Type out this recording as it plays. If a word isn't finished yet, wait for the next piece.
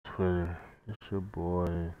Twitter. It's your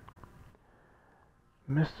boy,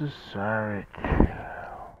 Mysta Cyric,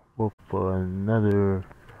 with another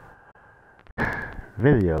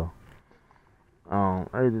video.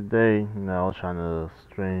 Earlier today, I was trying to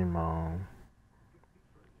stream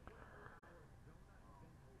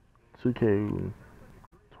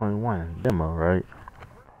 2K21 demo, right?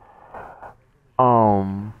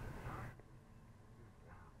 Um,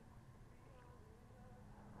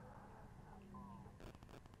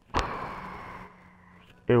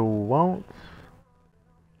 it won't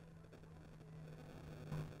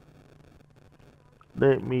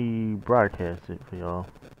let me broadcast it for y'all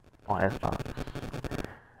on Xbox.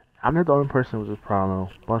 I'm not the only person with this problem.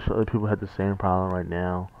 A bunch of other people have the same problem right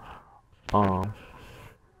now.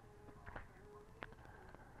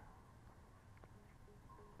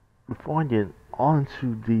 Before I get all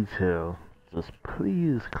into detail, just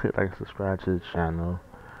please click like and subscribe to the channel.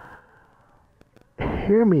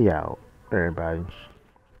 Hear me out, everybody.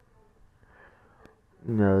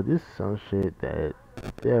 This is some shit that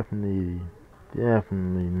definitely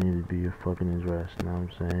need to be fucking addressed, you know what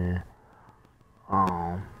I'm saying?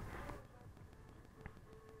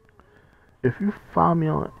 If you follow me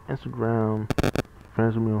on Instagram,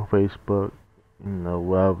 friends with me on Facebook,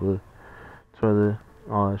 whatever, Twitter,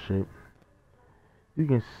 all that shit, you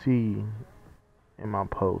can see in my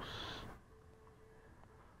posts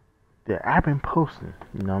that I've been posting,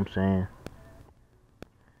 you know what I'm saying?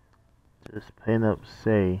 Just plain up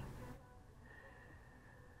say,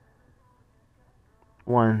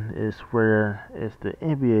 one is where it's the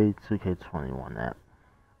NBA 2K21 app.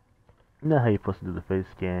 You know how you're supposed to do the face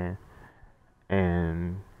scan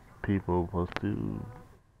and people supposed to,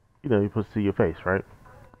 you're supposed to see your face, right?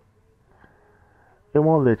 It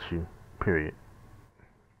won't let you, period.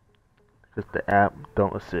 Because the app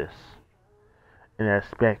don't assist. And I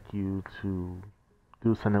expect you to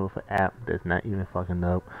do something with an app that's not even fucking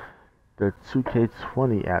up. The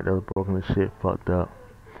 2K20 app that was broken the shit fucked up.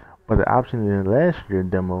 But the option in the last year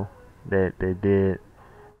demo that they did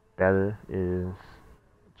better is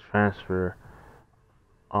transfer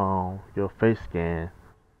your face scan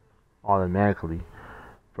automatically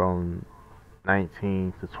from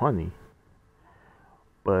 19 to 20.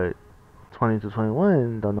 But 20 to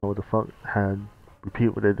 21 don't know what the fuck how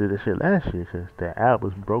repeat what they did this shit last year, because the app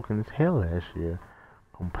was broken as hell last year.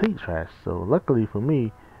 Complete trash. So luckily for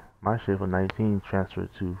me, my shit from 19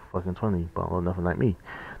 transferred to fucking 20, but well, nothing like me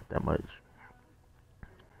that much.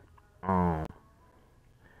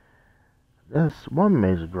 That's one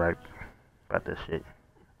major gripe about this shit.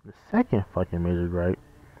 The second fucking major gripe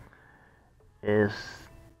is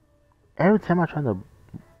every time I try to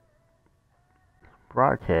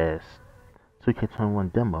broadcast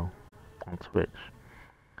 2K21 demo on Twitch,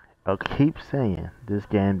 I'll keep saying this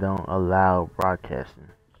game don't allow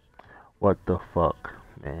broadcasting. What the fuck,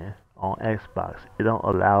 man? On Xbox, it don't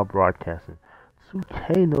allow broadcasting.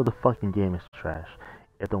 2K know the fucking game is trash.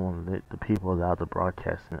 If they want to let the people allow the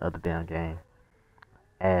broadcasting of the damn game.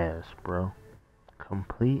 Ass, bro.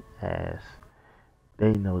 Complete ass.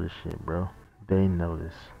 They know this shit, bro. They know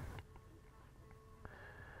this.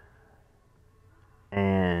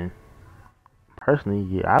 And personally,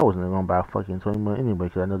 yeah, I wasn't gonna buy fucking 21 anyway,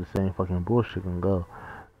 because I know the same fucking bullshit gonna go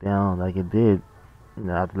down like it did,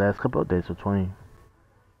 after the last couple of days of 20.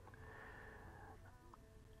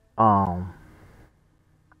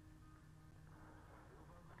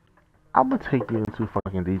 I'm gonna take you into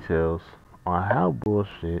fucking details on how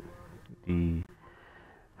bullshit the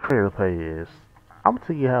creator play is. I'm gonna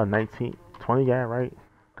tell you how 1920 got right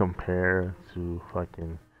compared to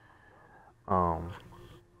fucking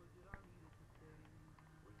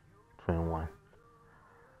 21.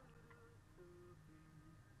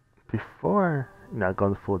 Before I go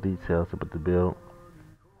into full details about the build,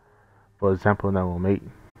 for example, that will make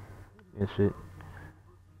and shit,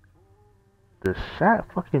 the shot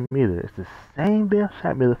fucking meter is the same damn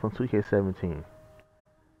shot meter from 2K17.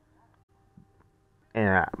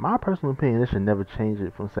 And my personal opinion, they should never change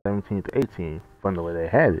it from 17 to 18 from the way they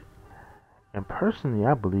had it. And personally,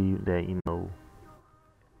 I believe that,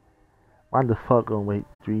 why the fuck gonna wait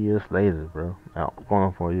 3 years later, bro? Going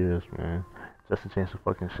on 4 years, man. Just to change the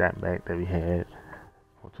fucking shot back that we had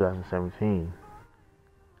from 2017.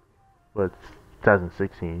 But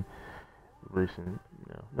 2016, releasing,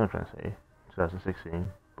 what I'm trying to say,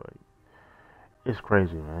 2016. But it's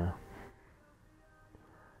crazy, man.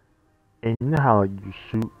 And you know how you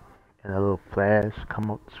shoot and a little flash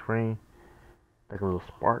come up the screen, like a little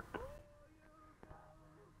spark,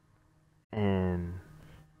 and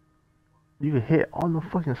you can hit all the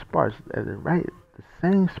fucking sparks at the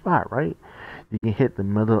same spot, right? You can hit the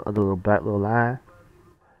middle of the little black little line,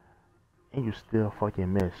 and you still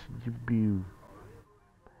fucking miss. You be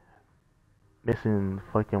missing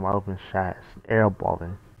fucking wide open shots,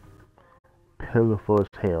 airballing, pitiful as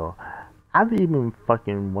hell. I didn't even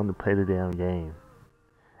fucking want to play the damn game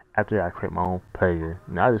after I create my own player.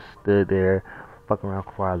 And I just stood there fucking around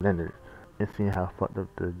Kawhi Leonard and seeing how fucked up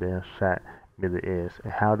the damn shot really is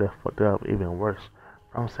and how they fucked up even worse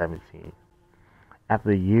from 17.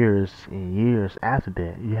 After years and years after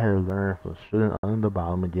that, you had to learn from shooting under the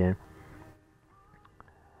bottom again,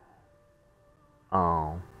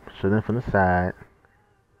 shooting from the side,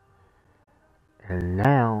 and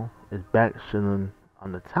now it's back shooting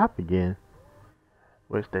on the top again,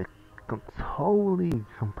 which they totally,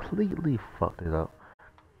 completely fucked it up.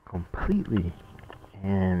 Completely.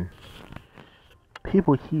 And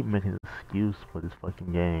people keep making an excuse for this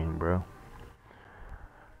fucking game, bro.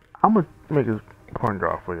 I'm gonna make a point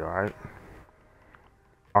draw for you, alright?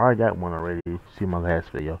 I already got one already. You see my last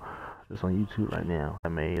video. It's on YouTube right now. I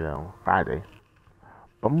made it on Friday.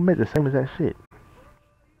 But I'm gonna make the same exact shit.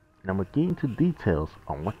 And I'm gonna get into details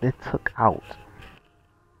on what they took out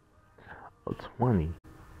of 20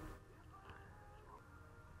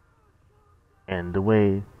 and the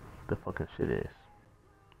way the fucking shit is.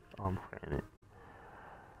 I'm creating it.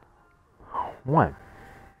 One,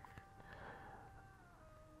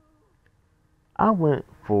 I went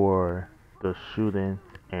for the shooting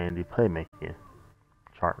and the playmaking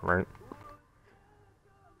chart, right?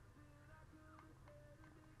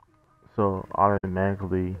 So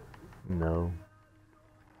automatically, boom,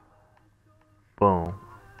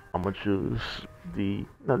 I'm gonna choose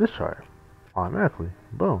this chart automatically.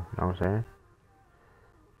 Boom, you know what I'm saying?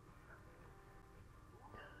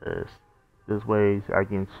 There's ways I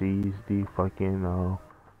can cheese the fucking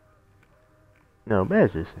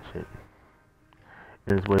badges and shit.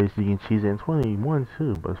 There's ways you can cheese it in 21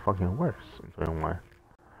 too, but it's fucking worse in 21.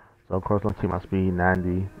 So of course I'm gonna keep my speed 90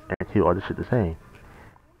 and keep all this shit the same.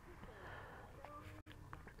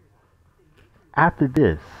 After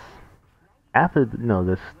this, after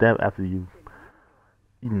the step after you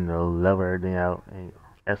level everything out and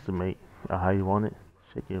estimate how you want it,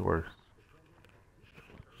 shit get worse.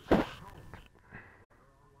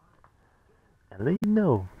 And let you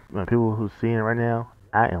know, people who seeing it right now,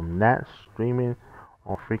 I am not streaming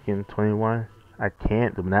on freaking 21. I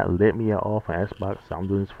can't. Do not let me off on Xbox. So I'm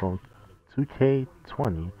doing this from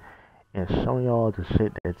 2K20 and showing y'all the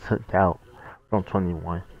shit that took out from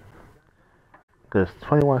 21. Because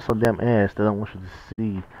 21 is so damn ass, they don't want you to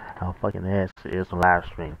see how fucking ass it is on live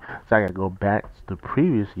stream. So I gotta go back to the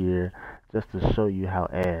previous year just to show you how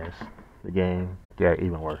ass the game got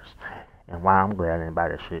even worse. And why I'm glad I didn't buy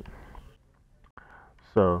that shit.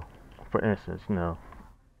 So, for instance,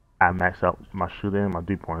 I maxed out my shooting and my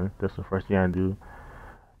 3-pointer. That's the first thing I do.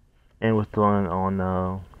 And was throwing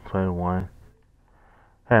on 21.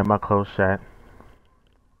 Had my close shot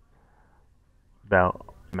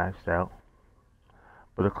about maxed out.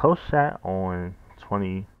 But the close shot on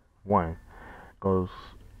 21 goes,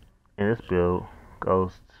 in this build,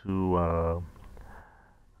 goes to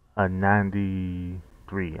a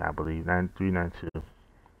 93, I believe. 93, 92.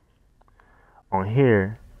 On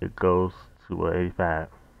here, it goes to 85.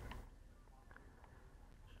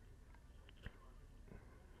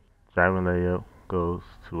 Driving layup goes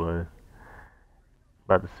to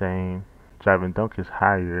about the same. Driving dunk is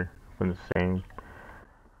higher from the same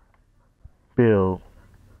build,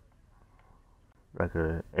 like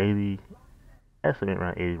a 80, estimate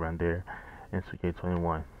around 80 around there, in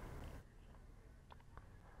 2K21.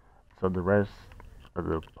 So the rest of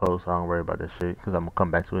the post, I don't worry about that shit, because I'm going to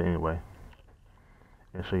come back to it anyway.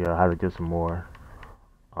 And show y'all how to get some more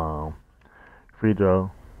free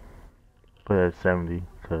throw. Put it at 70,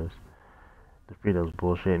 because the free throw is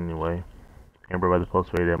bullshit anyway. Everybody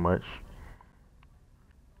post rate that much.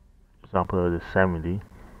 So I'll put it at 70.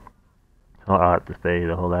 So I'll have to stay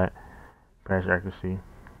the whole lot. Pass accuracy.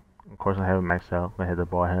 Of course I have it maxed out. I had the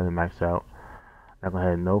ball handling maxed out. Not gonna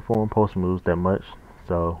have no form post moves that much.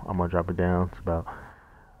 So I'm gonna drop it down to about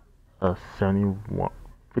 71,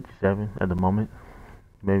 57 at the moment.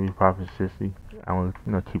 Maybe probably 60. I'm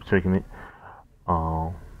gonna keep tweaking it.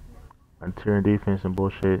 Interior defense and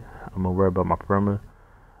bullshit. I'm gonna worry about my perimeter.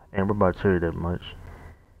 Ain't worry about interior that much.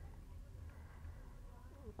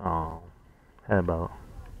 Had about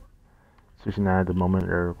 69 at the moment.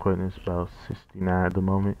 Their equipment is about 69 at the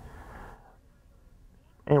moment.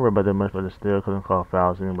 Ain't worry about that much for the steal because I'm called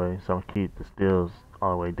fouls anyway. So I'm gonna keep the steals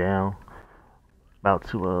all the way down. About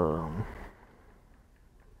to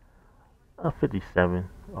a 57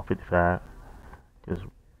 or 55. Just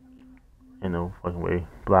in no fucking way.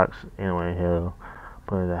 Blocks anyway, hell.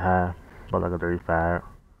 Put it at high. About like a 35.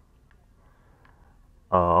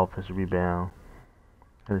 offensive rebound.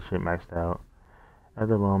 Had the shit maxed out at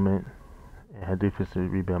the moment. It had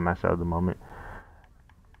defensive rebound maxed out at the moment.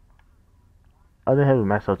 I didn't have it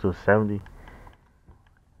maxed out to a 70.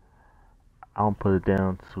 I don't put it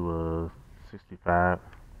down to a 65,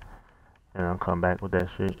 and I'll come back with that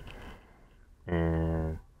shit.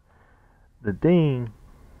 And the thing,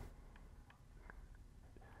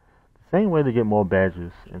 the same way to get more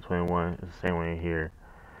badges in 21 is the same way in here.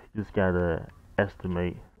 You just gotta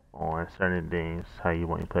estimate on certain things how you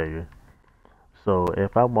want your player. So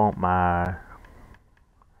if I want my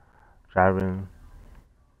driving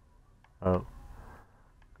up,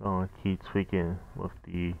 gonna keep tweaking with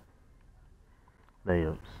the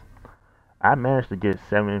layups. I managed to get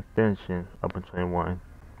 7 finishing up in 21,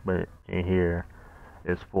 but in here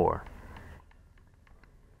it's 4.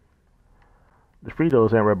 The free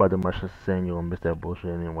throws ain't worried about that much, just saying you're gonna miss that bullshit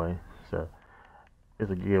anyway. So it's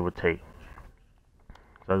a give or take.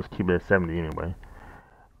 So I'll just keep it at 70 anyway.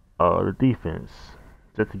 The defense,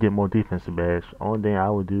 just to get more defensive badge. Only thing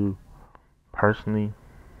I would do personally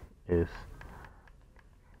is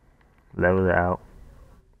level it out.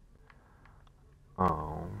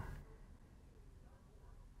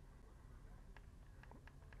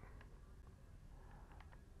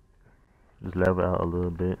 Just level out a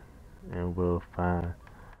little bit, and we'll find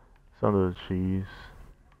some of the cheese.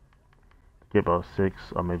 Get about 6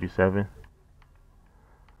 or maybe 7.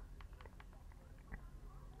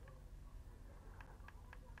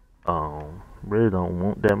 Really don't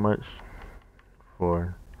want that much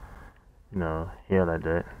for, hair like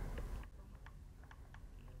that.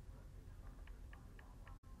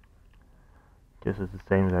 Guess it's the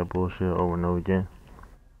same as that bullshit over and over again.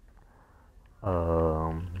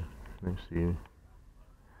 Let's see.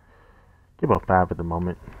 Get about 5 at the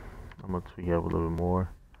moment. I'm gonna tweak up a little bit more.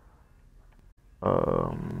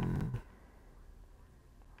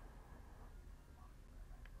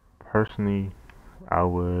 Personally, I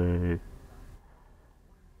would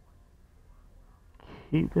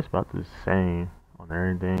keep this about the same on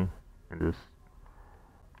everything and just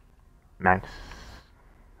max.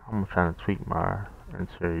 I'm trying to tweak my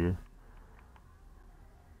interior.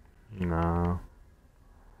 No.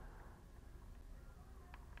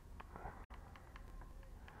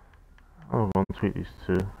 I'm gonna tweak these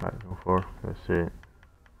 2. Alright, go for. That's it.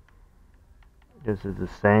 This is the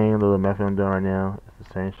same little method I'm doing right now. It's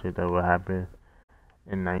the same shit that will happen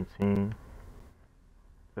in 19.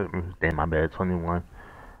 Damn, my bad. 21.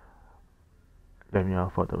 Damn, y'all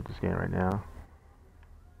fucked up with this game right now.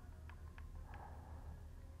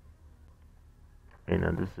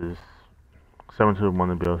 This is 7-2 one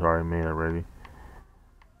of the bills already made already.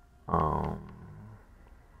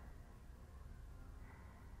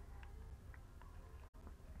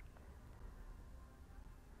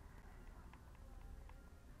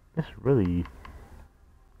 It's really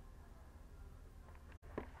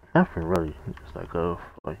nothing really. Just like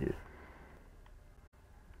right here.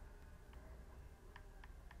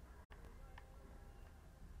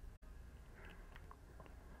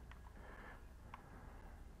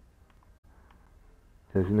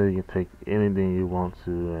 Cause you can take anything you want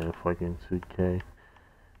to and fucking 2K.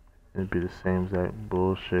 It'd be the same as that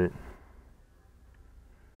bullshit.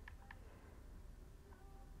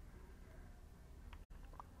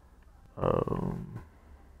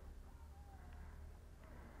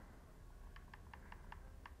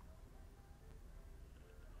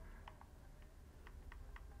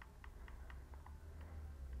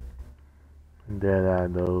 Dead eye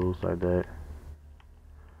those like that.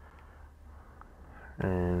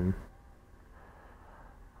 And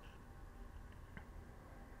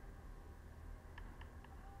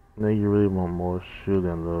then you really want more shooting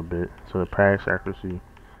a little bit. So the pass accuracy,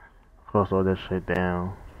 close all that shit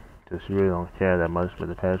down. Cause you really don't care that much for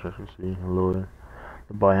the pass accuracy. A little,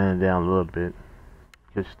 the ball handed down a little bit.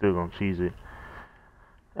 Cause you're still gonna cheese it.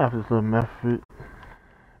 After this little method,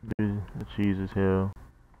 be the cheese as hell.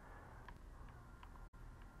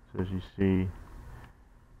 So as you see,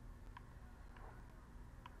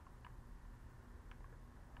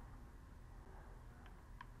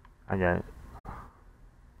 I got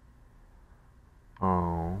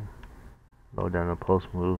low down the post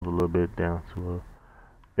move a little bit down to a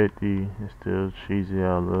 50 and still cheesy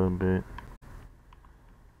out a little bit.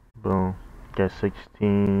 Boom. Got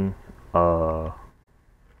 16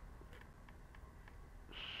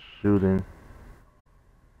 shooting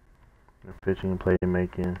and pitching and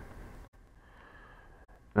playmaking.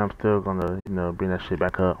 And I'm still gonna, bring that shit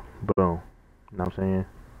back up. Boom. You know what I'm saying?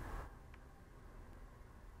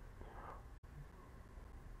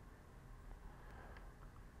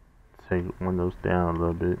 Take one of those down a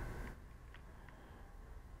little bit.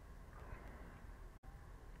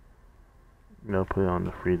 put it on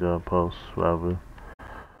the free throw post, whatever.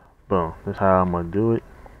 Boom. That's how I'm gonna do it.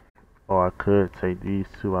 Or I could take these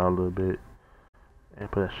two out a little bit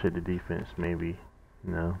and put that shit to defense, maybe.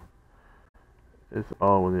 It's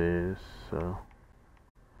all what it is. So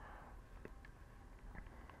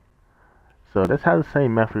that's how the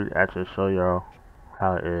same method actually show y'all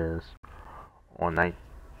how it is on night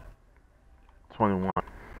 21.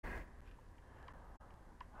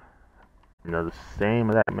 The same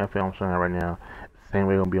exact method I'm showing right now, same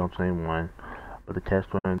way gonna be on 21. But the catch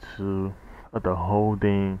 22 of the whole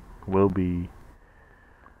thing will be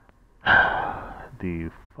the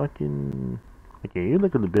fucking. Okay, you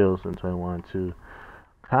look at the bills in 21 too.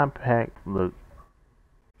 Compact look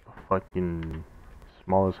fucking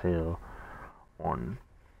small as hell on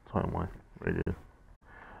 21. Right there.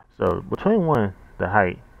 So with 21, the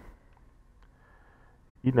height,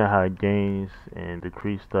 you know how it gains and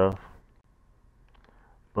decrease stuff,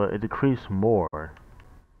 but it decreases more.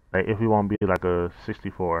 Like if you want to be like a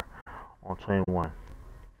 64 on 21,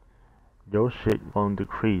 your shit gonna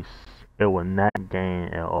decrease. It will not gain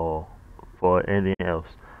at all for anything else.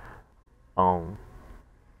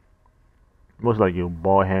 Most like your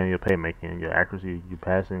ball handling, your playmaking, your accuracy, your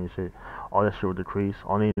passing and shit, all that shit will decrease.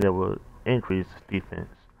 Only that will increase defense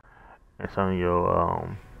and some of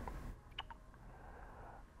your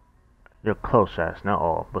close shots, not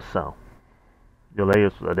all, but some. Your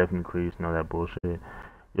layers will definitely increase, none of that bullshit.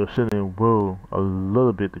 Your shooting will a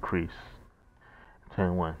little bit decrease.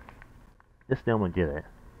 21. It's still gonna get it.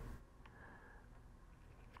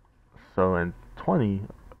 So in 20,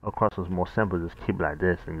 of course, it's more simple. Just keep it like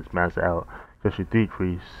this and just max it out. Because you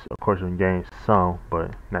decrease, of course, you gain some,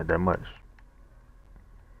 but not that much.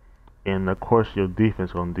 And of course, your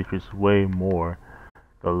defense gonna decrease way more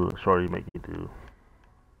the shorter you make it do.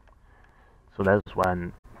 So that's why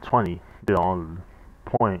in 20, the only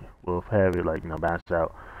point will have it like balance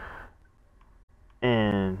out.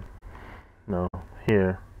 And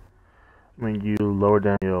here, when you lower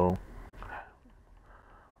down your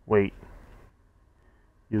weight,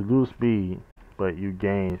 you lose speed, but you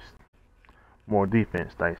gain more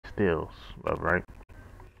defense, like steals, right?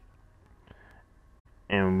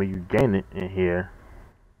 And when you gain it in here,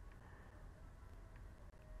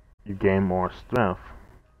 you gain more strength,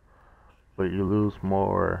 but you lose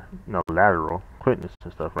more, lateral quickness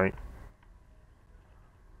and stuff, right?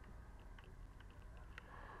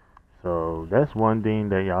 So that's one thing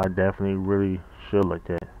that y'all definitely really should look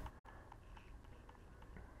at.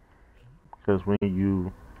 Because when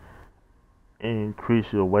you increase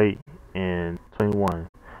your weight in 21,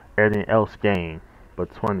 everything else gain,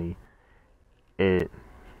 but 20, it,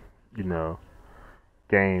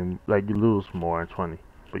 gain, like you lose more in 20,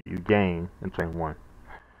 but you gain in 21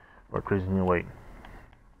 for increasing your weight.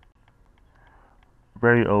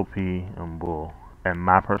 Very OP and bull, in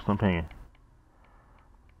my personal opinion.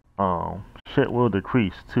 Shit will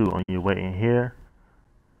decrease too on your weight in here,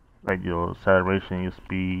 like your acceleration, your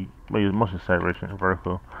speed, well, your motion acceleration and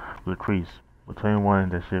vertical will decrease. With 21,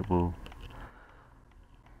 that shit will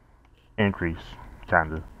increase,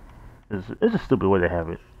 kinda. It's a stupid way to have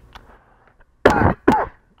it.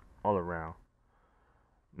 All around.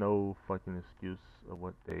 No fucking excuse of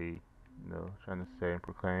what they, trying to say and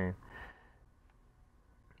proclaim.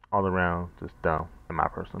 All around, just dumb, in my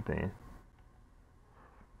personal opinion.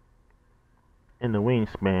 In the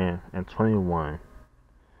wingspan in 21,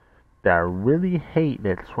 that I really hate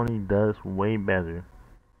that 20 does way better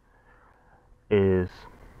is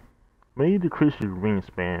when you decrease your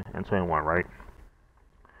wingspan in 21, right?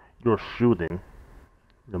 Your shooting,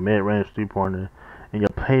 the mid-range three-pointer, and your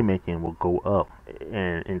playmaking will go up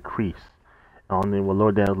and increase. And then will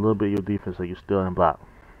lower down a little bit your defense so you're still in block.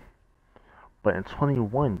 But in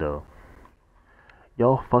 21 though,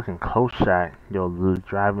 your fucking close shot, your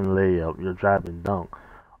driving layup, your driving dunk,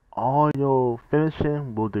 all your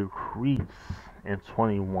finishing will decrease in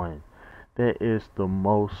 21. That is the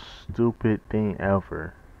most stupid thing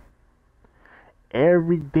ever.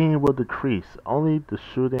 Everything will decrease. Only the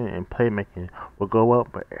shooting and playmaking will go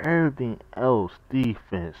up, but everything else,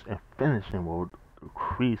 defense and finishing, will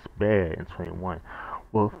decrease bad in 21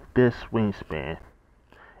 with this wingspan.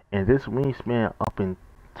 And this wingspan up in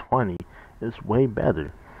 20 is way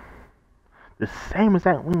better. The same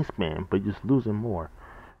exact wingspan, but just losing more.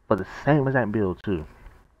 But the same exact build too.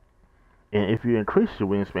 And if you increase your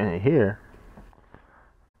wingspan in here,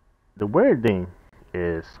 the weird thing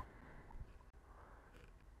is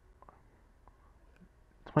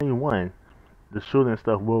 21, the shooting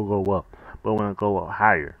stuff will go up, but when it go up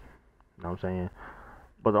higher. You know what I'm saying?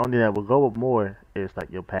 But the only thing that will go up more is like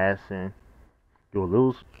your passing. You'll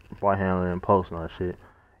lose ball handling and post and all that shit.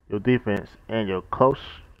 your defense and your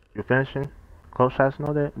finishing, close shots and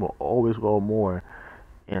all that will always go more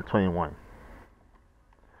in 21.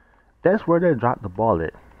 That's where they drop the ball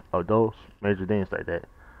at. Of those major things like that.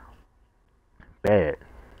 Bad.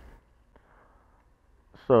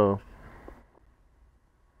 So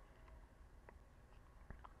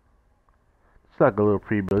it's like a little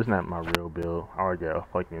pre-build. It's not my real build. I already got a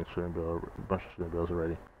fucking shooting build, a bunch of shooting builds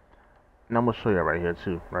already. And I'm gonna show you right here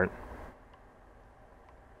too, right?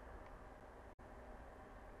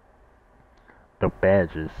 The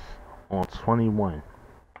badges on 21.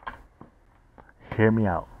 Hear me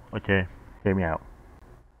out, okay? Hear me out.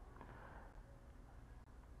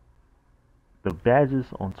 The badges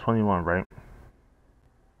on 21, right?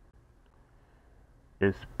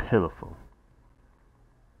 Is pitiful.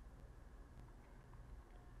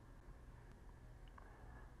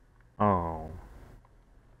 Oh,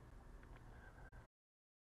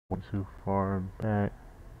 went too far back.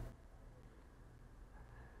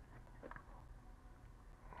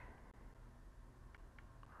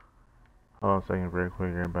 Hold on a second, very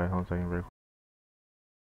quick, everybody. Hold on a second, very quick.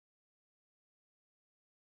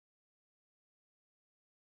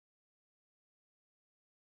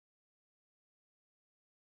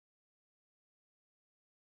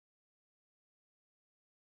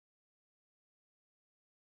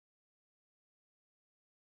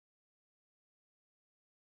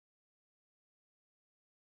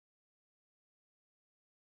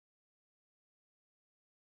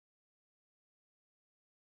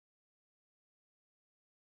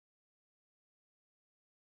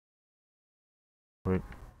 Okay,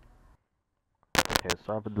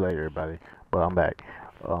 sorry for the delay, everybody, but I'm back.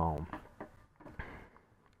 Um,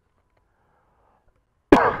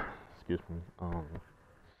 excuse me.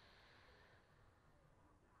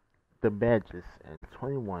 The badges at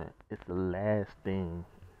 21 is the last thing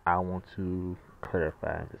I want to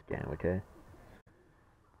clarify in this game, okay?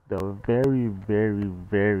 The very, very,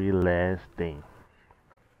 very last thing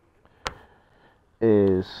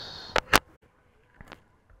is,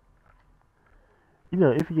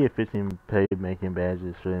 if you get 15 playmaking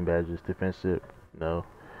badges, shooting badges, defensive,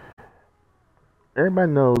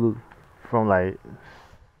 everybody knows from like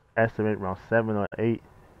estimate around 7 or 8,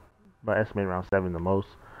 but estimate around 7 the most,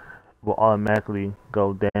 will automatically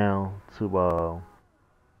go down to a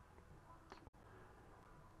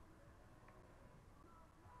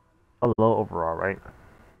low overall, right?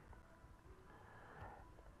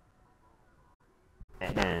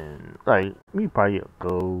 And like me probably get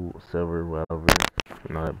gold, silver, whatever,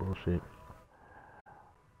 that bullshit.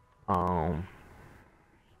 Um,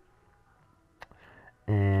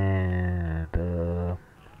 and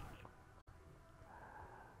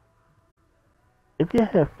if you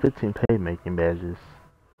have 15 playmaking badges,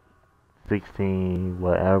 16,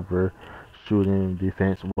 whatever, shooting,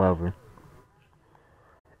 defense, whatever,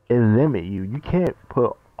 it limit you. You can't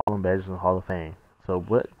put all them badges in the Hall of Fame. So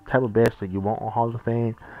what type of badge that you want on Hall of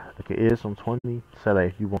Fame? Like it is on 20. So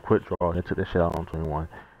like if you want quick draw, they took that shit out on 21.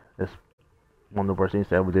 That's one of the worst things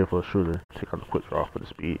they ever did for a shooter. Take out the quick draw for the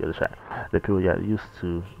speed of the shot that people got used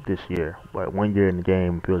to this year. But 1 year in the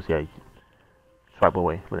game, people got swipe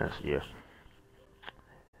away for the next year.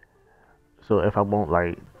 So if I want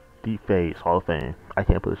like deep phase Hall of Fame, I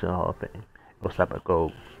can't put this in the Hall of Fame. It'll stop at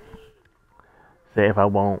gold. Say if I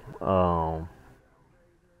want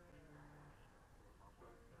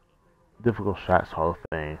difficult shots Hall of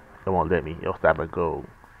Fame, it won't let me. It'll stop at gold.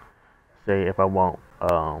 Say if I want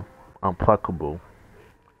unpluckable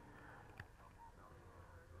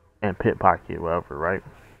and pit pocket, whatever, right?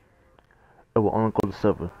 It will only go to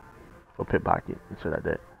silver for pit pocket and shit like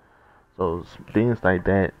that. So things like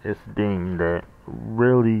that is the thing that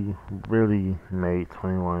really, really made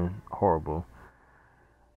 21 horrible.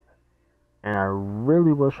 And I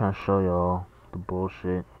really was trying to show y'all the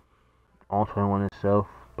bullshit on 21 itself,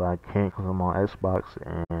 but I can't because I'm on Xbox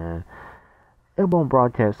and it won't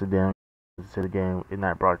broadcast the damn to the game. It's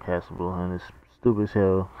not broadcastable and it's stupid as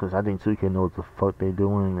hell because I think 2K knows what the fuck they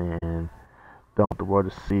doing and don't want the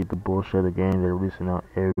world to see the bullshit of the game they're releasing out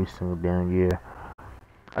every single damn year.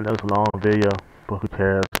 I know it's a long video, but who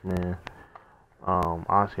cares, man?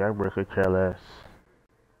 Honestly, I really could care less.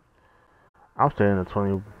 I'm staying at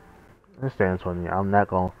 20. I'm staying at 20. I'm not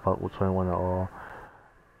gonna fuck with 21 at all.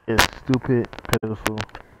 It's stupid, pitiful.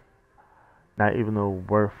 Not even the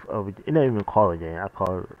worth of it. It not even call it a game. I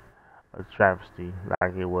call it a travesty,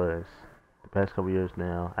 like it was the past couple years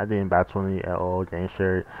now. I didn't buy 20 at all. Game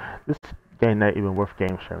share. This game not even worth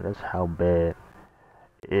game sharing. That's how bad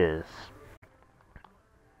it is.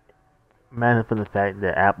 Imagine for the fact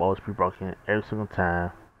that app always be broken every single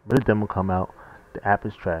time. When the demo come out, the app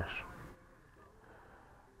is trash.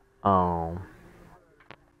 Um,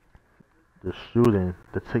 the shooting,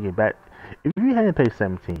 the taking back. If you hadn't played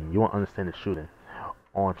 17, you won't understand the shooting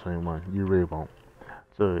on 21. You really won't.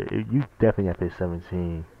 So you definitely got to play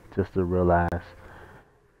 17 just to realize,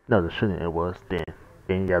 no, the shooting it was then.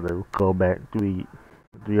 Then you got to go back 3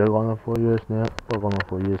 going on 4 years now, or going on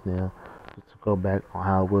 4 years now, just to go back on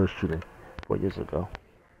how it was shooting 4 years ago.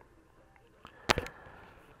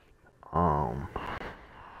 Um,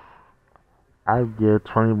 I give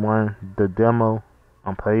 21 the demo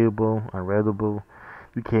unplayable, unreadable.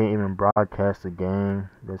 You can't even broadcast the game.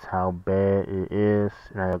 That's how bad it is.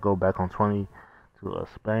 And I gotta go back on 20 to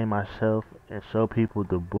explain myself and show people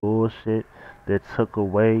the bullshit that took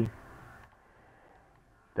away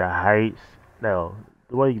the heights. No,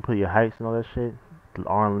 the way you put your heights and all that shit, the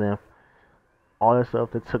arm length, all that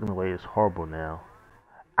stuff that took away is horrible now.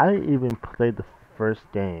 I didn't even play the first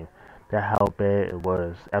game. That how bad it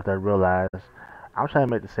was after I realized I'm trying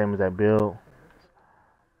to make the same as that build.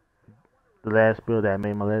 The last build that I made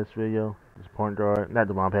in my last video is point guard. Not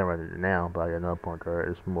the one I'm playing right now, but I got another point guard.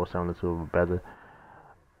 It's more similar to it, but better.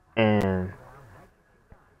 And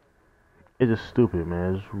it's just stupid,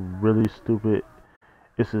 man. It's really stupid.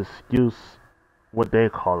 It's an excuse what they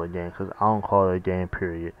call a game, because I don't call it a game,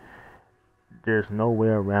 period. There's no way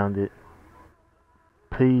around it.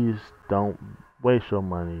 Please don't waste your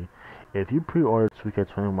money. If you pre-order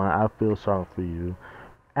 2K21, I feel sorry for you.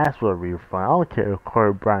 Ask for a refund. I don't care if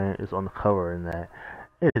Corey Bryant is on the cover in that.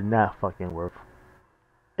 It is not fucking worth.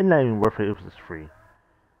 It's not even worth it if it's free.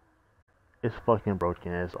 It's fucking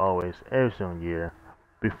broken as always, every single year.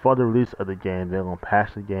 Before the release of the game, they're gonna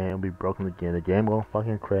patch the game and be broken again. The game gonna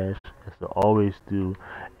fucking crash, as they always do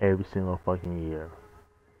every single fucking year.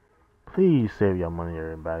 Please save your money,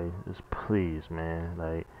 everybody. Just please, man.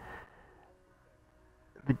 Like,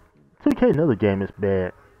 the 2K another game is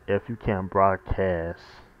bad if you can't broadcast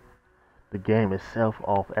the game itself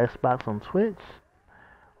off Xbox on Twitch.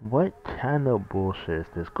 What kind of bullshit is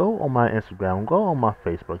this? Go on my Instagram, go on my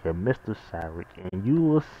Facebook at Mysta Cyric, and you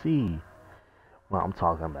will see what I'm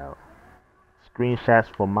talking about.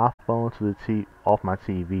 Screenshots from my phone to the off my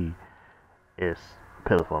TV is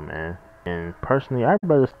pitiful, man. And personally, I'd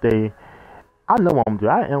rather stay. I know what I'm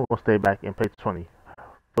doing. I am gonna stay back and play 20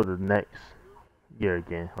 for the next year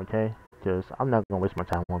again, okay? Because I'm not gonna waste my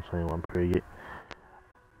time on 21, period.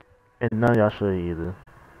 And none of y'all should either.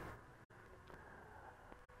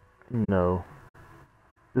 You know,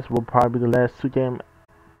 this will probably be the last 2 game.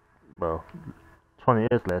 Well, 20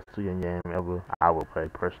 is the last 2 game ever I will play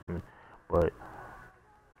personally. But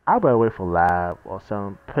I better wait for live or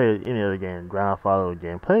something. Play any other game, ground follow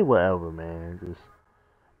game, play whatever, man. Just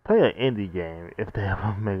play an indie game if they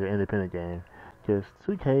ever make an independent game. Because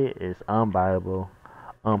 2K is unbuyable,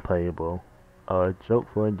 unplayable, a joke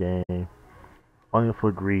for a game, only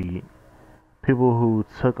for greed. People who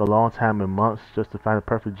took a long time and months just to find the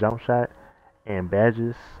perfect jump shot and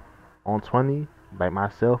badges on 20, like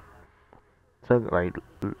myself, took like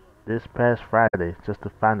this past Friday just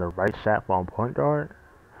to find the right shot for a point guard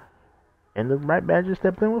and the right badges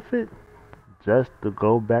that blend with it, just to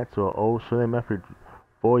go back to an old shooting method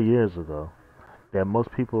 4 years ago that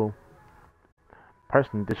most people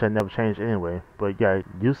personally this had never changed anyway, but got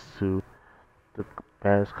used to the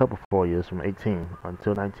past couple 4 years from 18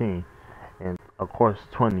 until 19. And of course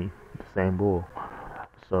 20, the same bull.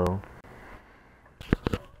 So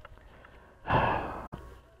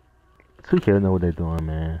 2K know what they're doing,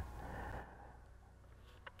 man.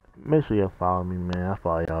 Make sure y'all follow me, man. I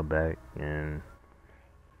follow y'all back, and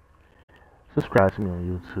subscribe to me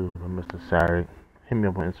on YouTube. I'm Mysta Cyric. Hit me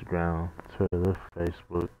up on Instagram, Twitter,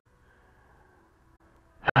 Facebook.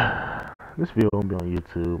 This video won't be on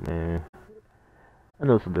YouTube, man. I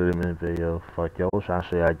know it's a 30-minute video. Fuck y'all. I was trying to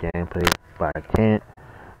show y'all gameplay, but I can't.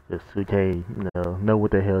 Just 2K, know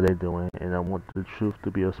what the hell they're doing, and I want the truth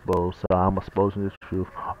to be exposed. So I'm exposing this truth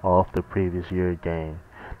off the previous year game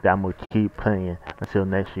that I'm gonna keep playing until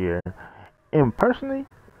next year. And personally,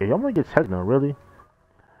 if y'all wanna get technical, really,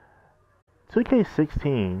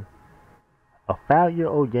 2K16, a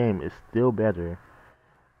 5-year-old game is still better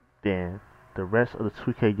than the rest of the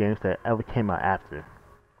 2K games that ever came out after.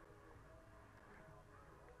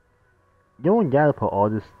 You don't gotta put all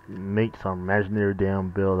this, make some imaginary damn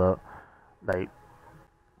build up, like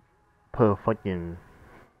put a fucking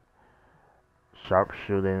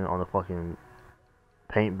sharpshooting on the fucking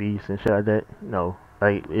paint beast and shit like that. No,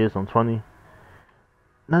 like it is on 20.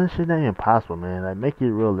 None of this shit ain't impossible, man. Like, make it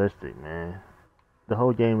realistic, man. The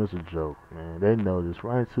whole game is a joke, man. They know this.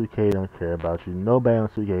 Running 2K don't care about you. Nobody on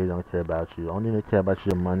 2K don't care about you. Only they care about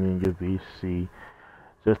your money and your VC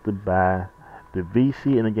just to buy The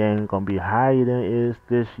VC in the game is gonna be higher than it is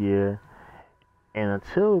this year. And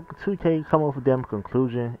until 2K come up with a damn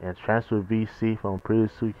conclusion and transfer VC from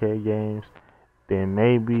previous 2K games, then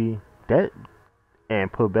maybe that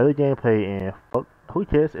and put better gameplay in. Fuck, who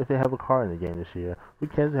cares if they have a car in the game this year? Who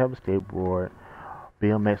cares if they have a skateboard,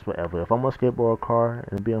 BMX, whatever? If I'm gonna skateboard, a car,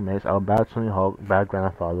 and a BMX, I'll buy Tony Hawk, buy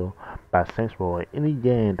Grand Theft Auto, buy Saints Row, any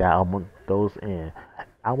game that I want those in.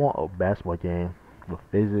 I want a basketball game with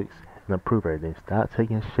physics and improve everything. Stop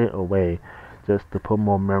taking shit away just to put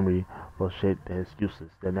more memory for shit that's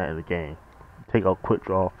useless. They're not in the game. Take a quick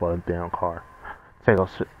draw for a damn car. Take a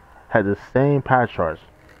had the same pie charts,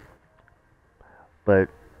 but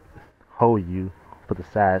hold you for the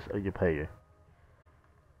size of your player.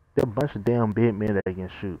 There are a bunch of damn big men that can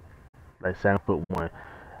shoot, like 7'1"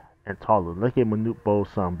 and taller. Look at Manute Bo's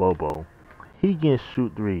son Bobo. He can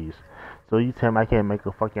shoot threes. So you tell me I can't make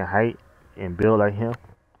a fucking height and build like him?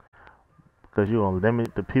 Because you gonna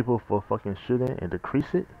limit the people for fucking shooting and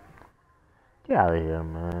decrease it? Get out of here,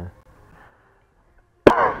 man.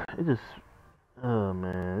 It just, oh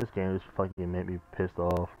man, this game just fucking made me pissed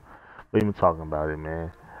off. What even talking about it,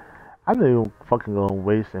 man? I'm not even fucking gonna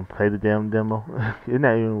waste and play the damn demo. It's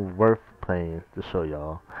not even worth playing to show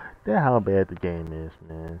y'all. That's how bad the game is,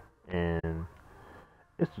 man. And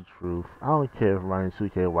it's the truth. I don't care if Ronnie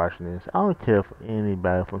 2K watching this. I don't care if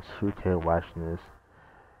anybody from 2K watching this.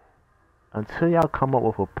 Until y'all come up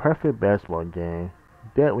with a perfect basketball game,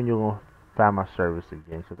 that when you're gonna find my service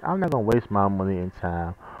again. Cause I'm not gonna waste my money and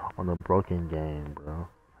time on a broken game, bro.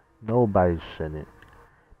 Nobody shouldn't.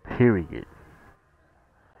 Period.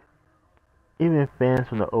 Even fans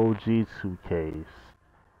from the OG 2Ks.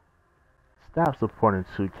 Stop supporting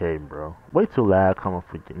 2K, bro. Wait till live come up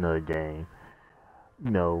for another game.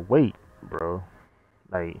 You know, wait, bro.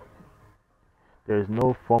 Like, there's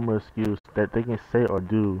no formal excuse that they can say or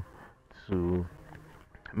do to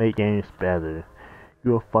make games better.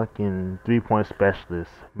 You're a fucking 3-point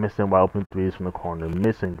specialist, missing wide open threes from the corner,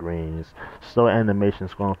 missing greens, slow animation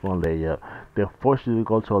scoring from a layup. They force you to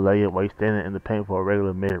go to a layup while you're standing in the paint for a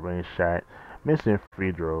regular mid-range shot, missing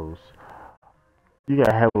free throws. You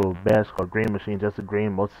gotta have a basketball green machine just to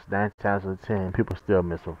green most 9 times out of 10. People still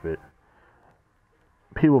miss with it.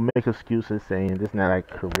 People make excuses saying this is not like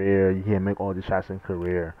career. You can't make all the shots in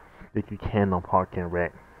career that you can on Park and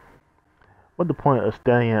Rec. What's the point of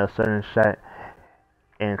studying a certain shot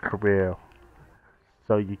in career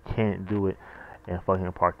so you can't do it in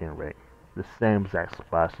fucking Park and Rec? The same exact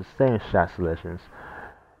spots, the same shot selections.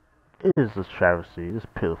 It is a travesty. It's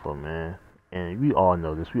pitiful, man. And we all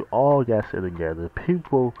know this. We all gotta sit together.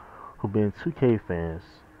 People who've been 2K fans,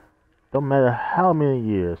 don't matter how many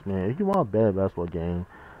years, man. If you want a bad basketball game,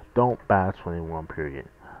 don't buy 21, period.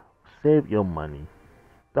 Save your money.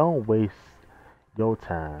 Don't waste your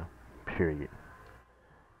time, period.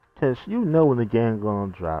 Cause you know when the game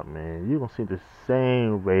gonna drop, man. You're gonna see the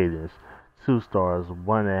same ratings, 2 stars,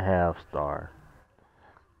 1.5 star,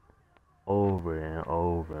 over and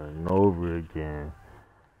over and over again.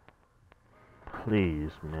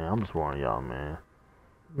 Please, man. I'm just warning y'all, man.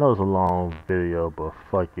 I know it's a long video, but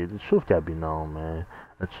fuck it. The truth gotta be known, man.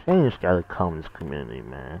 A change gotta come in this community,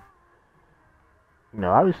 man. You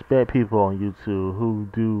know, I respect people on YouTube who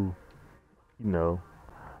do, you know,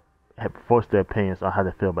 have forced their opinions on how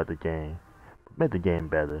they feel about the game. But make the game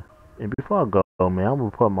better. And before I go, man, I'm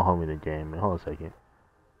gonna put my homie in the game, man. Hold on a second.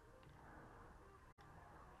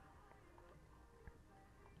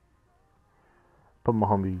 Put my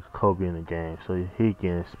homie Kobe in the game so he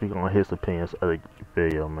can speak on his opinions of the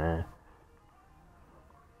video, man.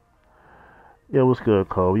 Yo, what's good,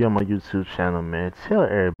 Cole? You on my YouTube channel, man. Tell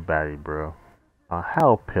everybody, bro,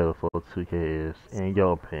 how pitiful 2K is, in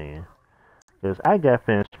your opinion. Because I got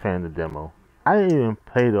finished playing the demo. I didn't even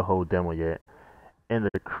play the whole demo yet. And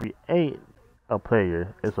to create a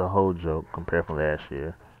player is a whole joke compared from last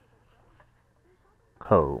year.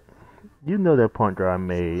 Cole, you know that point guard I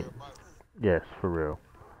made. Yes, for real.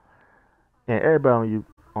 And everybody on you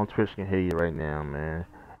on Twitch can hear you right now, man.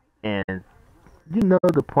 And you know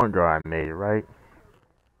the point guard I made, right?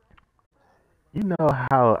 You know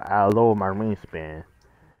how I lower my wingspan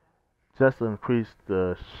just to increase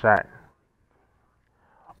the shot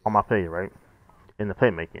on my play, right? In the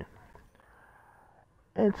playmaking.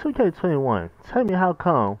 In 2K21, tell me how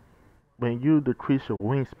come when you decrease your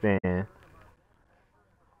wingspan,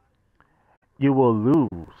 you will lose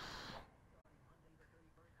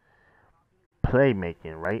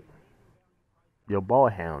playmaking, right? Your ball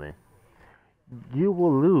handling. You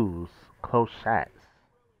will lose close shots,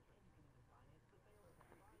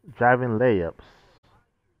 driving layups,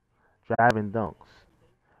 driving dunks.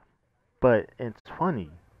 But in 20,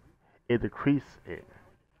 it decreases it.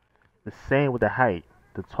 The same with the height.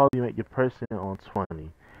 The taller you make your person on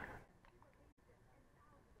 20,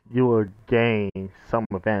 you will gain some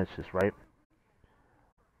advantages, right?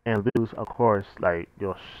 And lose, of course, like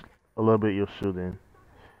a little bit your shooting,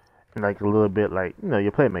 and like a little bit like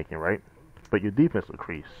your playmaking, right? But your defense will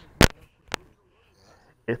increase.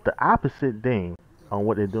 It's the opposite thing on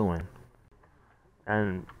what they're doing.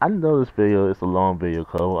 And I know this video is a long video,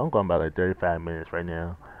 code. I'm going about like 35 minutes right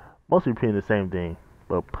now. Mostly repeating the same thing.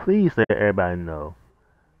 But please let everybody know.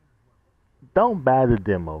 Don't buy the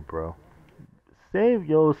demo, bro. Save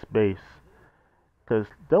your space. Because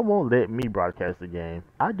they won't let me broadcast the game.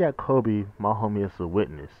 I got Kobe, my homie, as a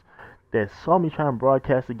witness. That saw me trying to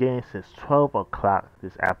broadcast the game since 12 o'clock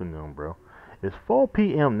this afternoon, bro. It's 4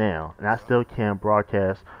 p.m. now, and I still can't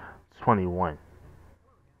broadcast 21.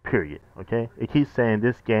 Period. Okay? It keeps saying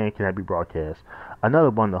this game cannot be broadcast. Another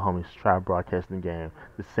one of the homies tried broadcasting the game.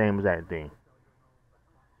 The same exact thing.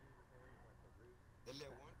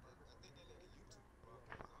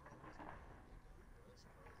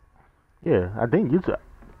 Yeah, I think YouTube.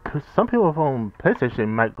 Some people from PlayStation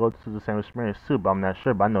might go through the same experience too, but I'm not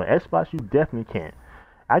sure. But I know Xbox, you definitely can't.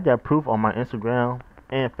 I got proof on my Instagram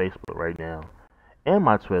and Facebook right now, and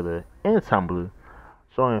my Twitter and Tumblr,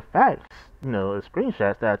 showing facts.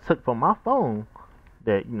 Screenshots that I took from my phone.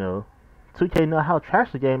 That 2K know how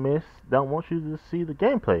trash the game is. Don't want you to see the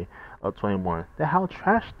gameplay of 21. That how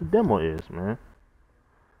trash the demo is, man.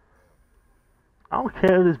 I don't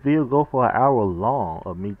care if this video go for an hour long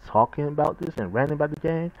of me talking about this and ranting about the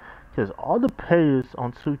game, because all the players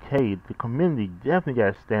on 2K, the community definitely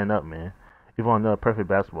gotta stand up, man. If you want another perfect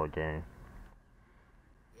basketball game.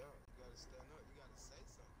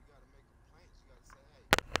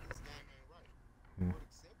 Mm.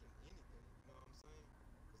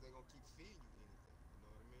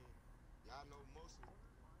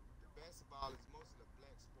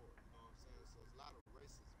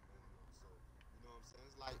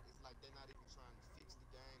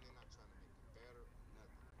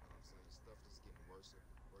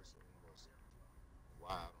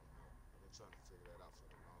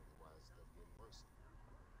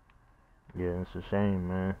 Yeah, it's a shame,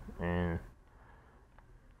 man. And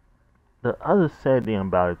the other sad thing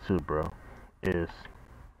about it too, bro, is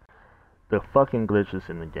the fucking glitches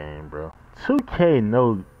in the game, bro. 2K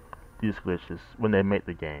know these glitches when they make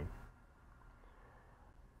the game.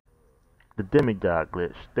 The demigod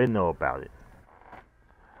glitch, they know about it.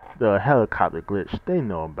 The helicopter glitch, they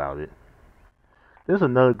know about it. There's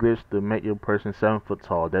another glitch to make your person 7 foot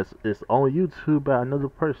tall. It's on YouTube by another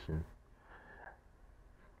person.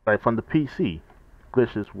 Like from the PC,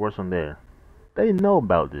 glitches worse on there. They know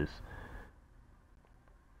about this.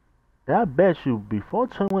 And I bet you before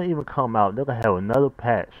 21 even come out, they're gonna have another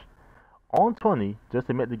patch on 20 just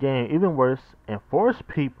to make the game even worse and force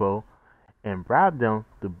people and bribe them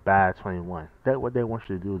to buy 21. That's what they want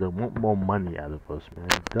you to do. They want more money out of us, man.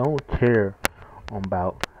 Don't care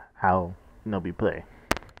about how we play.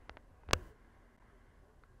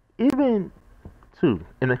 Even too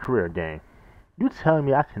in a career game, you telling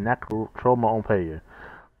me I cannot control my own player,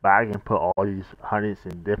 but I can put all these hundreds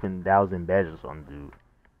and different thousand badges on dude.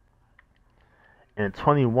 And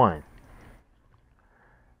 21,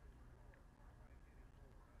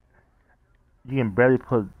 you can barely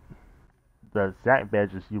put the exact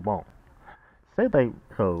badges you want. Say like,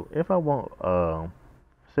 so if I want,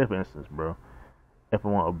 say for instance, bro, if I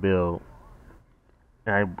want to build,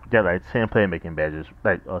 and I get like 10 playmaking badges,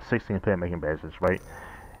 like 16 playmaking badges, right,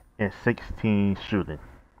 and 16 shooting,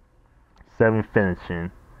 7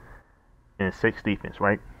 finishing, and 6 defense,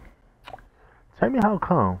 right? Tell me how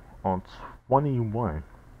come on 21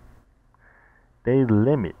 they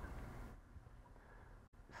limit.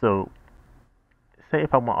 So say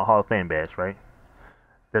if I want a Hall of Fame badge, right?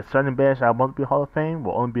 The certain badge I want to be Hall of Fame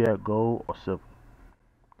will only be at gold or silver.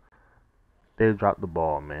 They dropped the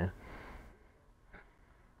ball, man.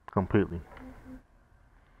 Completely.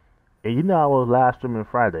 And I was live streaming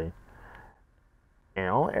Friday. And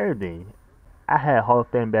on everything, I had Hall of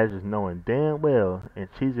Fame badges knowing damn well and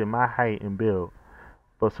choosing my height and build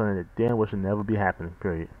for something that damn well should never be happening,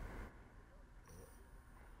 period.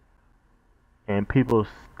 And people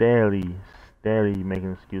steadily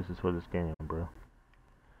making excuses for this game, bro.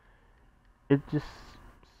 It's just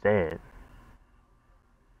sad.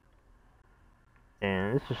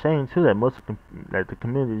 And it's a shame too that most of the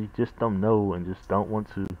community just don't know and just don't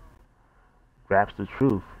want to grasp the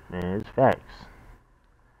truth. Man, it's facts.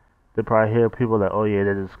 They probably hear people like, oh yeah,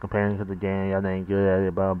 they're just comparing to the game, y'all ain't good at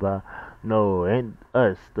it, blah blah. No, it ain't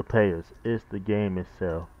us, the players. It's the game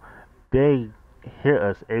itself. They hear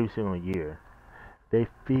us every single year. They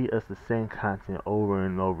feed us the same content over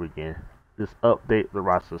and over again. Just update the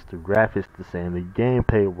rosters, the graphics the same, the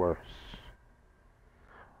gameplay worse.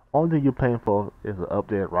 Only thing you're paying for is an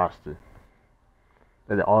updated roster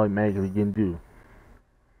that they automatically can do.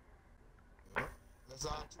 That's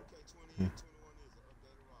all 2K20 and 21 is, an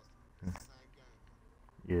updated roster. It's the same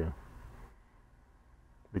game. Yeah.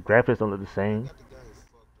 The graphics don't look the They same. got the games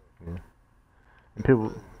fucked up, bro. Yeah. And They people,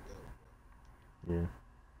 playing with that, bro. yeah.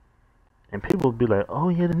 And people be like, "Oh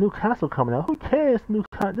yeah, the new console coming out. Who cares?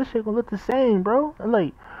 This shit gonna look the same, bro." And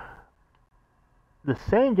like the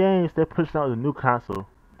same games they're pushing out the new console,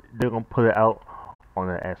 they're gonna put it out on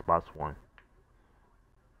the Xbox One.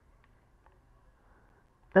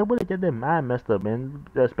 They wouldn't get their mind messed up, man.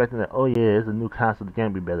 They're expecting that, oh yeah, it's a new console, the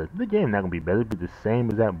game be better. The game not gonna be better. It'll be the same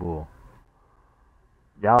as that bull.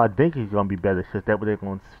 Y'all think it's gonna be better because that's what they're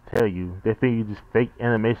gonna tell you. They think you just fake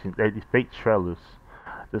animations, they just fake trailers,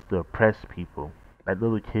 just to oppress people, like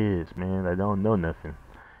little kids, man. They don't know nothing.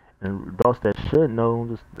 And adults that should know,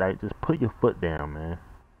 just put your foot down, man.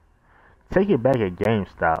 Take it back at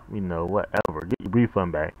GameStop, whatever. Get your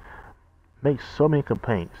refund back. Make so many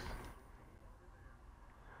complaints.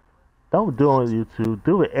 Don't do it Got on to. YouTube.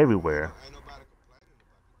 Do it everywhere. Ain't nobody complaining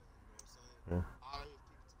about the game. You know what I'm saying? Yeah. All these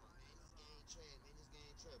people talking about, man, this game trash, man, this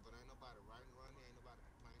game trash. But ain't nobody writing on it. Ain't nobody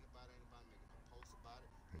complaining about it. Ain't nobody making no posts about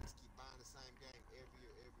it. They just keep buying the same game every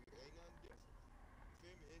year, every year. Ain't nothing different. You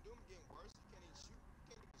feel me? And them getting worse. You can't even shoot. You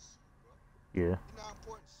can't even shoot, bro. Yeah. You know how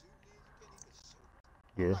important shooting is? You can't even shoot.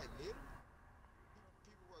 I'm Yeah. like, literally?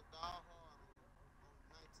 People worked all hard on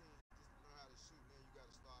 19 just to learn how to shoot. Now you got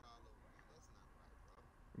to start all over again. That's not right, bro.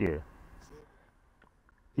 Yeah. You feel me?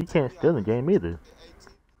 You It took can't me steal the almost game either. 18 to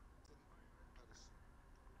learn how to shoot.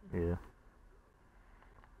 Yeah.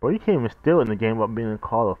 Bro, you can't even steal in the game without being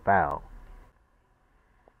called a foul.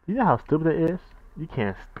 You know how stupid it is? You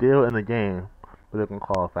can't steal in the game, but they're gonna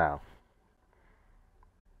call a foul.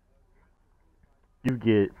 You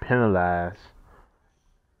get penalized.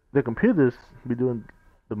 The computers be doing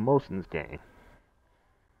the most in this game.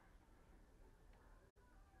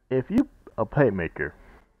 If you a playmaker,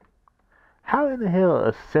 how in the hell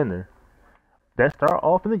a center that start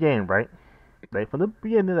off in the game, right? Like from the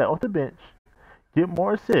beginning, like off the bench, get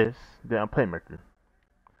more assists than a playmaker?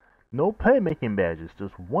 No playmaking badges,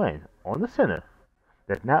 just one on the center.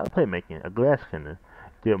 That's not a playmaking, a glass center.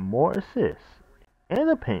 Get more assists and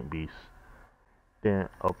a paint beast than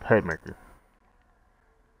a playmaker.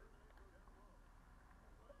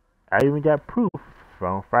 I even got proof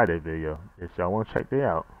from Friday video. If y'all want to check that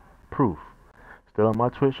out, proof. Still on my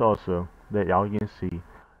Twitch also that y'all can see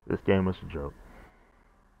this game is a joke.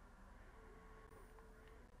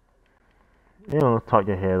 You don't talk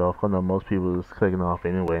your head off. I know most people is clicking off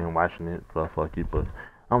anyway and watching it, so fuck you. But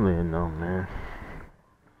I'm letting you know, man.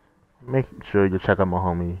 Make sure you check out my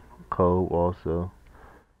homie Code also.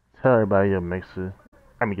 Tell everybody your mixer.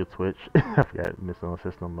 I mean your Twitch. I forgot missing on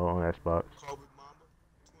system mode on Xbox. Kobe Mamba,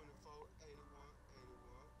 24,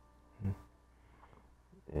 81,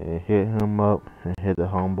 81. And hit him up and hit the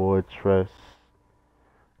homeboy Trust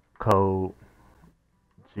Code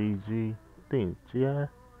GG. I think GI.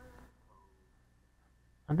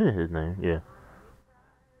 I did his name, yeah.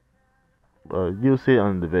 You'll see it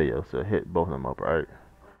on the video, so hit both of them up, right?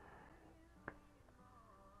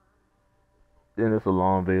 Then it's a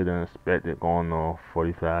long video than expected, going on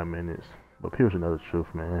 45 minutes. But people should know the truth,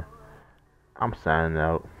 man. I'm signing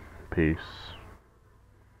out. Peace.